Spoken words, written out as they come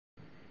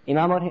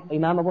Imam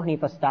Abu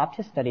Hanifa stopped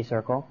his study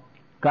circle,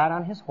 got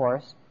on his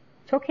horse,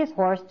 took his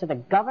horse to the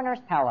governor's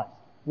palace.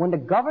 When the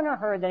governor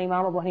heard that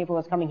Imam Abu Hanifa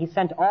was coming, he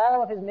sent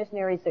all of his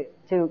missionaries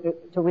to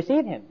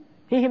receive him.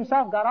 He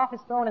himself got off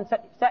his throne and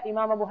set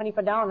Imam Abu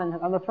Hanifa down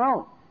on the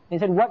throne. He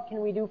said, "What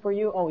can we do for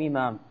you, O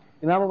Imam?"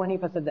 Imam Abu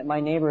Hanifa said that my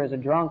neighbor is a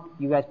drunk.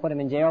 You guys put him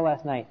in jail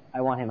last night.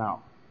 I want him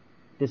out.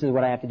 This is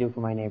what I have to do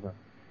for my neighbor.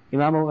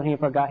 Imam Abu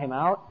Hanifa got him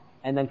out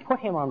and then put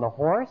him on the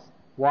horse,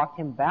 walked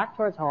him back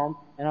towards home,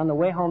 and on the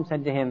way home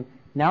said to him,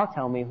 "Now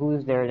tell me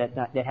who's there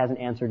that hasn't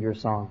answered your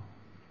song."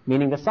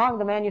 Meaning the song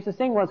the man used to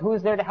sing was,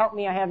 "Who's there to help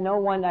me? I have no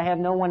one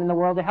in the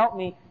world to help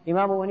me."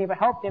 Imam Abu Hanifa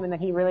helped him, and then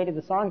he related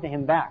the song to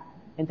him back.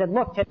 And said,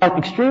 "Look," I was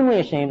extremely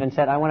ashamed and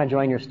said, "I want to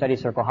join your study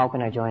circle. How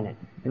can I join it?"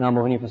 Imam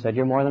Abu Hanifa said,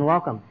 "You're more than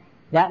welcome."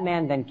 That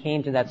man then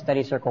came to that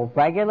study circle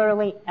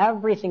regularly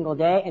every single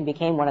day and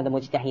became one of the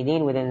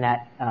mujtahideen within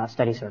that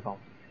study circle.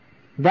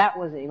 That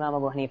was Imam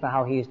Abu Hanifa,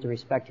 how he used to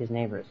respect his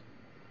neighbors.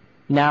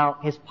 Now,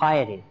 his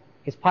piety.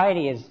 His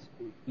piety is,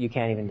 you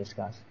can't even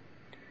discuss.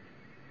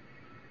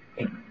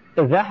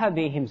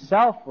 Zahabi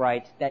himself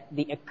writes that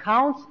the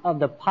accounts of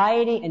the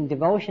piety and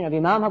devotion of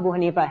Imam Abu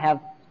Hanifa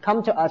have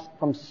come to us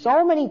from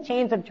so many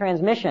chains of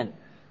transmission.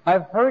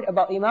 I've heard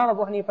about Imam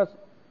Abu Hanifa's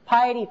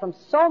piety from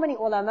so many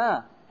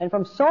ulama, and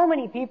from so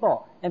many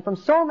people, and from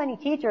so many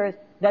teachers,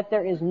 that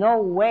there is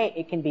no way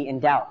it can be in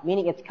doubt.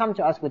 Meaning it's come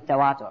to us with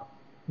tawatur.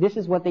 This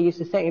is what they used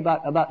to say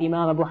about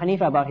Imam Abu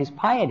Hanifa, about his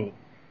piety.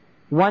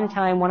 One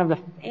time, one of the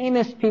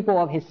famous people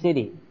of his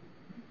city,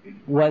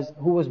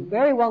 who was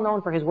very well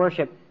known for his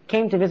worship,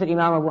 came to visit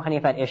Imam Abu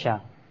Hanifa at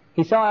Isha.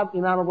 He saw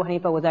Imam Abu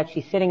Hanifa was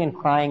actually sitting and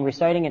crying,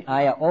 reciting an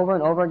ayah over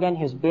and over again.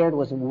 His beard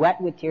was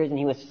wet with tears and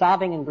he was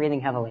sobbing and breathing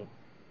heavily.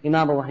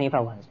 Imam Abu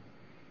Hanifa was.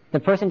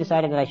 The person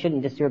decided that I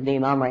shouldn't disturb the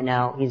Imam right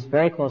now. He's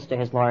very close to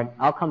his Lord.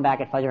 I'll come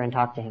back at Fajr and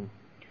talk to him.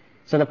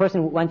 So the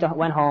person went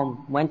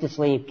home, went to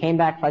sleep, came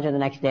back Fajr the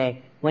next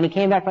day. When he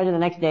came back Fajr the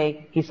next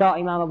day, he saw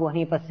Imam Abu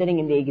Hanifa sitting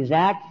in the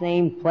exact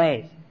same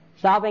place,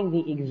 sobbing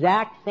the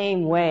exact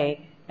same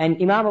way.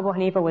 And Imam Abu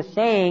Hanifa was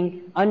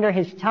saying under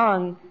his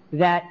tongue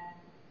that,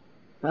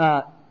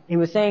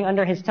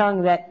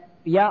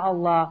 Ya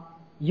Allah,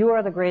 you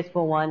are the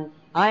graceful one,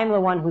 I am the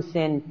one who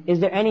sinned,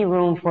 is there any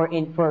room for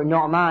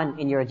Nu'man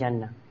in your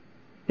Jannah?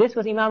 This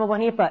was Imam Abu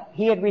Hanifa.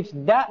 He had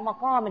reached that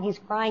maqam and he's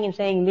crying and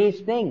saying these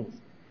things.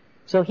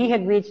 So he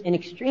had reached an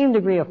extreme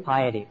degree of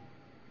piety.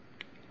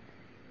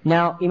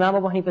 Now, Imam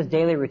Abu Hanifa's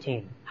daily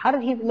routine. How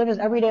did he live his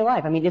everyday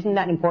life? I mean, isn't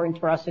that important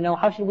for us to know?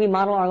 How should we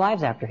model our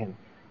lives after him?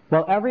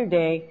 Well, every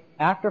day,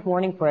 after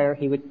morning prayer,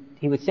 he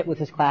would sit with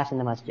his class in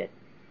the masjid.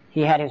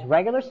 He had his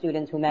regular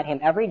students who met him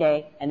every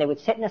day, and they would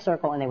sit in a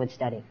circle and they would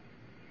study.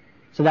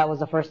 So that was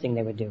the first thing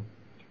they would do.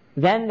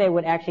 Then they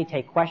would actually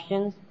take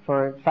questions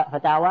for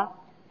fatawa,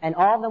 and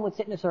all of them would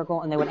sit in a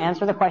circle and they would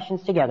answer the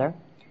questions together,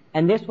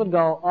 and this would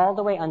go all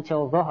the way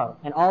until Dhuhr,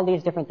 and all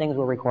these different things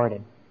were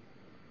recorded.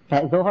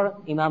 At Dhuhr,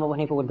 Imam Abu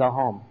Hanifa would go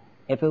home.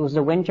 If it was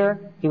the winter,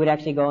 he would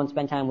actually go and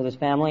spend time with his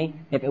family.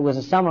 If it was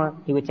the summer,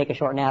 he would take a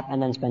short nap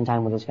and then spend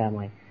time with his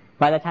family.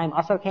 By the time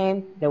Asr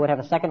came, they would have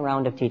a second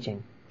round of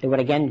teaching. They would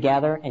again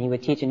gather and he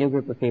would teach a new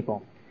group of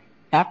people.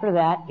 After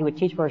that, he would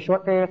teach for a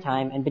short period of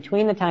time, and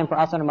between the time for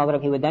Asr and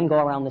Maghrib, he would then go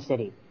around the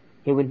city.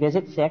 He would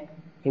visit sick,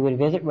 he would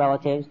visit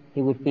relatives,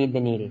 he would feed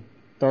the needy.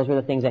 Those were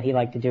the things that he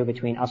liked to do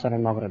between Asr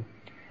and Maghrib.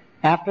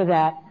 After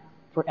that,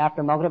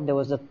 after Maghrib, there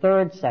was a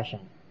third session.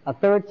 A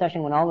third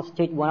session when all the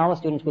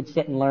students would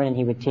sit and learn and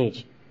he would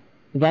teach.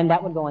 Then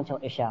that would go until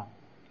Isha.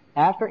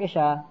 After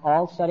Isha,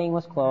 all studying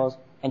was closed,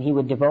 and he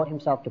would devote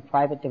himself to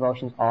private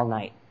devotions all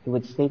night. He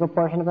would sleep a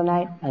portion of the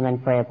night and then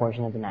pray a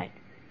portion of the night.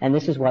 And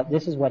this is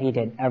what he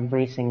did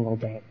every single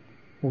day.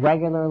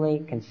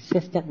 Regularly,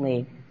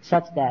 consistently,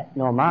 such that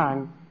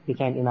Nu'man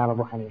became Imam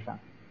Abu Hanifa.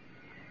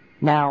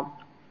 Now,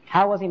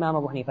 how was Imam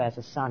Abu Hanifa as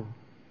a son?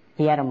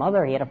 He had a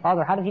mother, he had a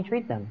father. How did he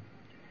treat them?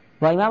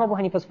 Well, Imam Abu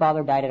Hanifa's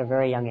father died at a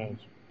very young age.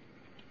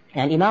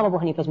 And Imam Abu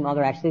Hanifa's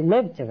mother actually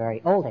lived to a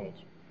very old age.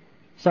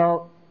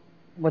 So,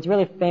 what's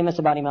really famous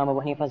about Imam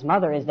Abu Hanifa's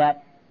mother is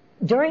that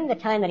during the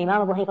time that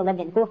Imam Abu Hanifa lived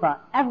in Kufa,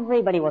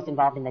 everybody was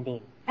involved in the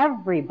deen.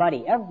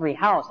 Everybody, every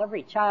house,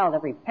 every child,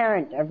 every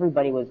parent,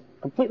 everybody was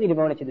completely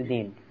devoted to the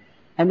deen.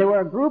 And there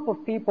were a group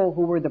of people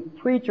who were the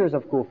preachers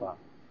of Kufa.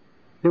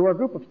 There were a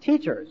group of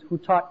teachers who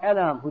taught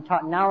ilm, who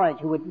taught knowledge,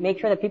 who would make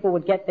sure that people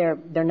would get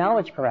their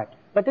knowledge correct.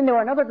 But then there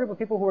were another group of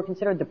people who were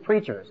considered the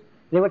preachers.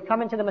 They would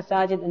come into the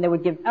masajid and they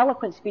would give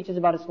eloquent speeches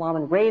about Islam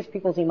and raise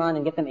people's iman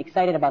and get them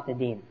excited about the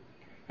deen.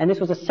 And this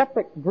was a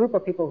separate group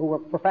of people who were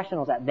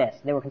professionals at this.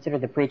 They were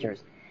considered the preachers.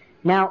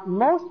 Now,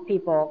 most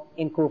people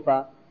in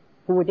Kufa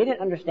who didn't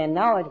understand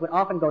knowledge would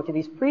often go to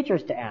these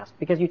preachers to ask,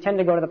 because you tend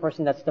to go to the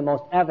person that's the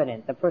most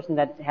evident, the person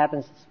that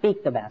happens to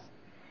speak the best.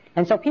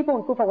 And so people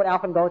in Kufa would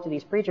often go to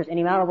these preachers, and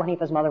Imam Abu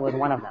Hanifa's mother was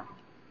one of them.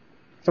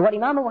 So what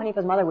Imam Abu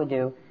Hanifa's mother would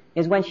do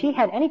is when she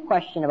had any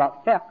question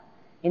about fiqh,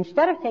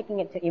 instead of taking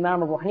it to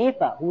Imam Abu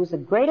Hanifa, who was the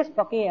greatest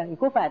faqih in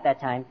Kufa at that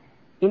time,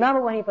 Imam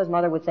Abu Hanifa's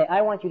mother would say,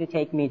 I want you to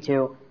take me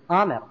to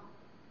Amir.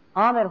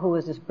 Amir, who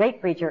was this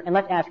great preacher, and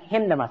let's ask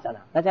him the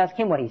mas'ala. Let's ask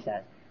him what he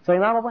says. So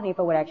Imam Abu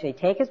Hanifa would actually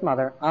take his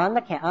mother on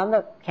the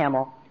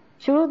camel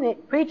to the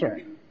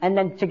preacher, and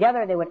then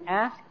together they would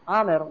ask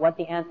Amr what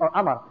the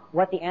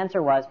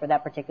answer was for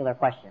that particular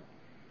question.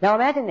 Now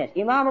imagine this,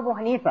 Imam Abu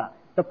Hanifa,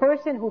 the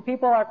person who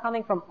people are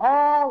coming from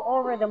all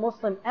over the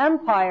Muslim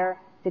empire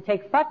to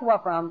take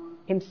fatwa from,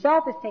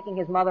 himself is taking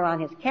his mother on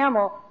his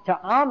camel to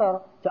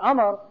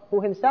Amr,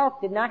 who himself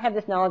did not have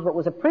this knowledge but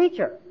was a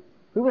preacher.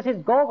 His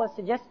goal was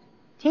to just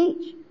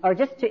teach, or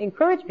just to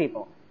encourage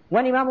people.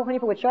 When Imam Abu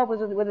Hanifa would show up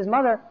with his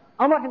mother,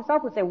 Amr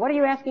himself would say, what are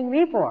you asking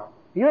me for?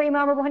 You're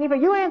Imam Abu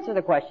Hanifa, you answer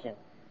the question.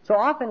 So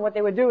often what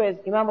they would do is,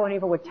 Imam Abu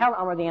Hanifa would tell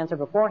Amr the answer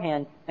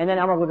beforehand, and then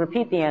Amr would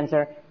repeat the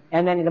answer,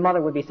 and then the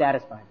mother would be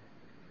satisfied.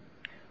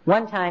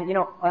 One time,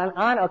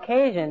 on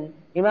occasion,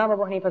 Imam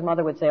Abu Hanifa's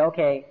mother would say,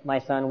 okay, my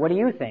son, what do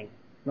you think?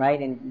 Right?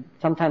 And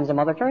sometimes the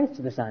mother turns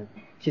to the son.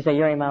 She'd say,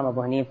 you're Imam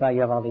Abu Hanifa,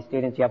 you have all these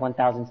students, you have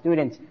 1,000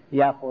 students,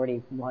 you have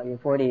 40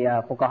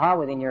 fuqaha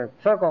within your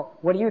circle,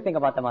 what do you think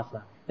about the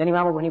masla? Then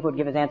Imam Abu Hanifa would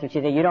give his answer,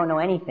 she'd say, you don't know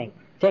anything,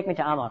 take me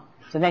to Amr.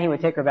 So then he would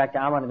take her back to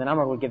Amr, and then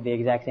Amr would give the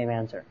exact same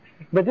answer.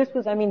 But this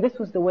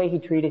was the way he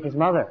treated his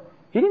mother.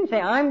 He didn't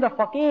say, I'm the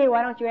faqih,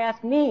 why don't you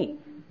ask me?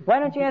 Why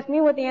don't you ask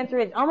me what the answer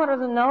is? Amr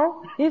doesn't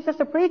know, he's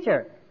just a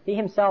preacher. He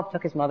himself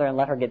took his mother and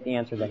let her get the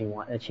answer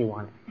that she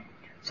wanted.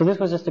 So this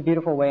was just a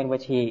beautiful way in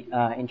which he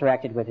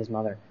interacted with his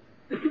mother.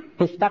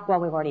 His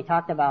taqwa we've already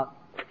talked about.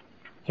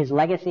 His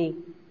legacy,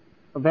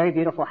 a very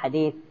beautiful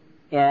hadith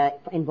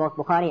in both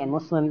Bukhari and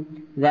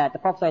Muslim, that the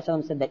Prophet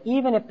ﷺ said that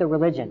even if the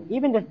religion,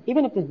 even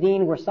if the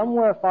deen were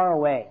somewhere far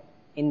away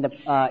in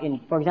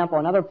for example,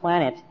 another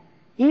planet,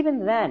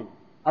 even then,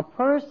 a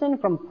person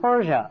from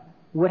Persia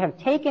would have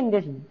taken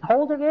this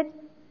hold of it,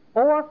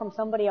 or from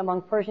somebody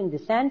among Persian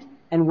descent,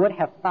 and would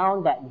have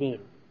found that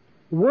deen.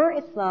 Were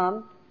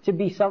Islam to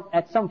be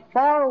at some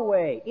far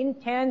away,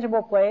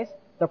 intangible place,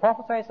 the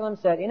Prophet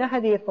ﷺ said in a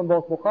hadith from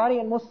both Bukhari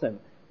and Muslim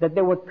that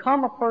there would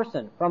come a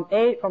person from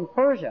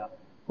Persia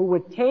who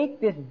would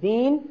take this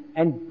deen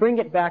and bring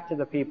it back to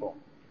the people.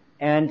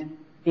 And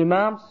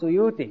Imam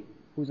Suyuti,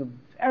 who's a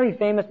very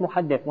famous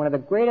muhaddith, one of the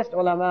greatest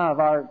ulama of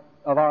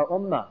our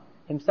ummah,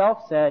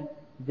 himself said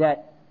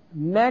that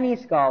many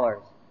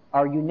scholars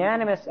are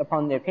unanimous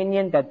upon the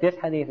opinion that this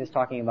hadith is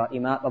talking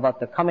about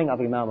the coming of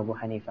Imam Abu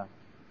Hanifa.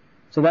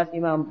 So that's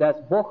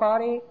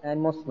Bukhari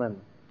and Muslim.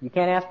 You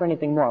can't ask for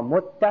anything more.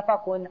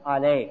 Muttafaqun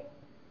alayh.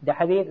 The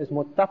hadith is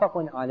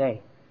muttafaqun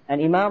alayh.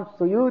 And Imam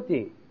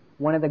Suyuti,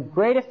 one of the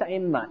greatest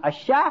ai*imma,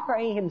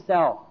 Ash-Shafi'i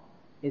himself,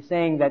 is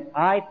saying that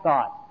I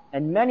thought,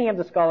 and many of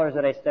the scholars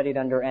that I studied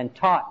under and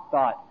thought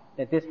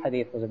that this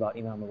hadith was about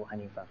Imam Abu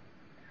Hanifa.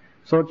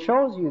 So it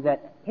shows you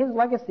that his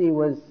legacy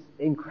was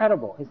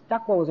incredible. His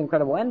taqwa was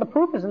incredible. And the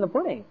proof is in the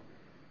pudding.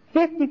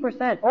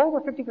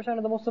 Over 50%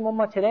 of the Muslim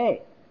ummah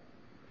today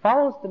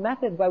follows the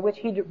method by which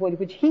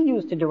he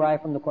used to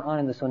derive from the Quran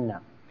and the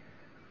Sunnah.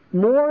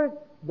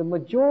 The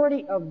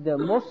majority of the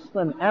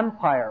Muslim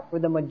empire, for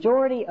the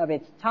majority of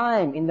its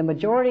time, in the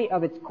majority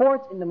of its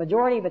courts, in the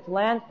majority of its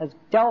lands, has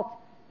dealt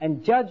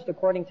and judged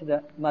according to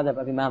the madhab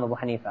of Imam Abu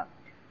Hanifa.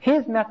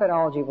 His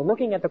methodology of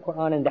looking at the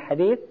Quran and the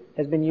Hadith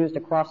has been used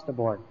across the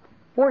board.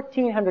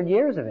 1,400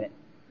 years of it.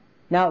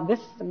 Now, this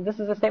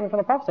is a statement from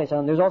the Prophet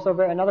ﷺ. There's also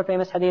another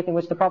famous hadith in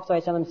which the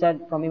Prophet ﷺ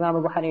said from Imam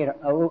Abu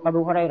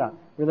Hurairah,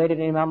 related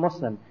in Imam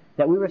Muslim,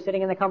 that we were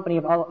sitting in the company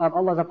of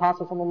Allah's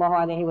Apostle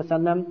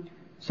ﷺ.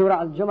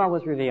 Surah Al-Jumu'ah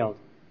was revealed,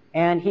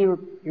 and he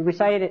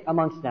recited it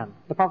amongst them.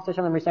 The Prophet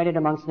ﷺ recited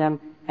amongst them,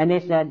 and he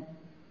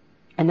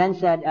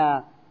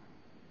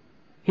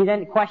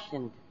then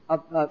questioned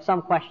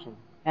some question,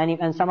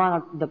 and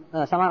Salman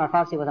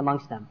al-Farsi was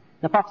amongst them.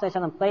 The Prophet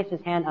ﷺ placed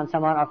his hand on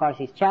Salman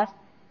al-Farsi's chest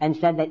and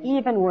said that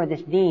even were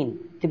this deen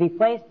to be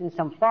placed in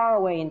some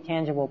faraway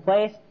intangible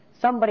place,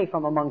 somebody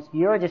from amongst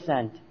your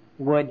descent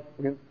would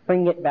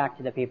bring it back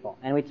to the people.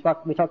 And we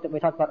talked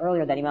about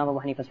earlier that Imam Abu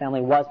Hanifa's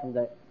family was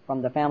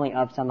from the family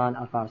of Salman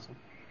al-Farsi.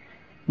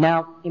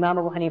 Now, Imam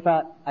Abu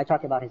Hanifa, I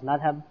talked about his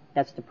madhab,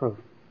 that's the proof.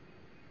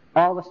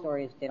 All the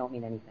stories, they don't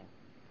mean anything.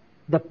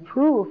 The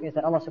proof is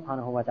that Allah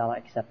subhanahu wa ta'ala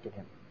accepted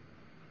him.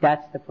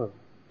 That's the proof.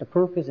 The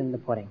proof is in the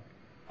pudding.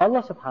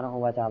 Allah subhanahu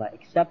wa ta'ala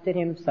accepted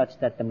him such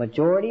that the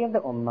majority of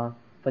the ummah,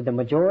 for the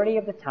majority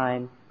of the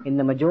time, in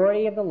the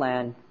majority of the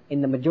land,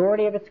 in the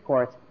majority of its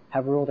courts,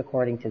 have ruled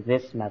according to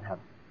this madhab.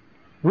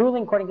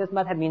 Ruling according to this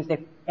madhab means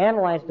they've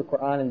analyzed the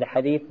Quran and the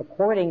Hadith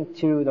according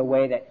to the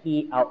way that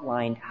he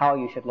outlined how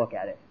you should look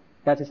at it.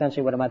 That's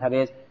essentially what a madhab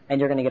is, and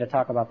you're going to get to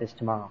talk about this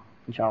tomorrow,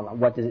 inshallah.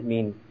 What does it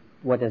mean?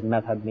 What does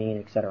madhab mean,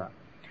 etc.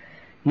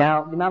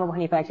 Now, Imam Abu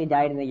Hanifa actually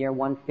died in the year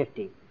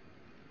 150.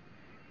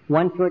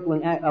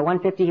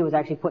 150, he was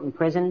actually put in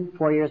prison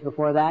 4 years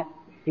before that.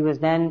 He was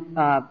then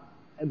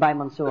by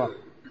Mansur,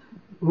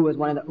 who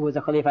was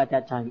a Khalifa at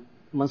that time.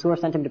 Mansur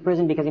sent him to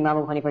prison because Imam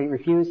Abu Hanifa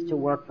refused to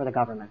work for the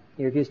government.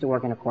 He refused to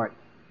work in a court.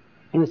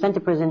 He was sent to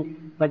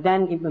prison, but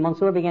then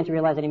Mansur began to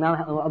realize that Imam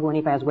Abu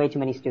Hanifa has way too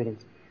many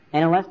students.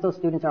 And unless those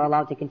students are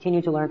allowed to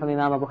continue to learn from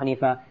Imam Abu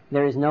Hanifa,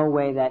 there is no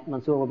way that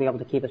Mansur will be able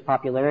to keep his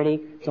popularity,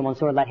 so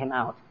Mansur let him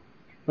out.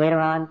 Later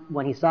on,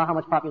 when he saw how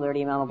much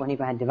popularity Imam Abu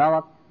Hanifa had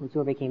developed,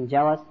 Mansur became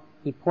jealous,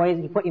 he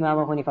put Imam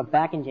Abu Hanifa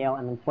back in jail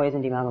and then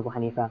poisoned Imam Abu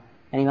Hanifa.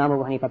 And Imam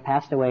Abu Hanifa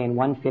passed away in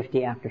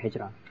 150 after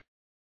Hijrah.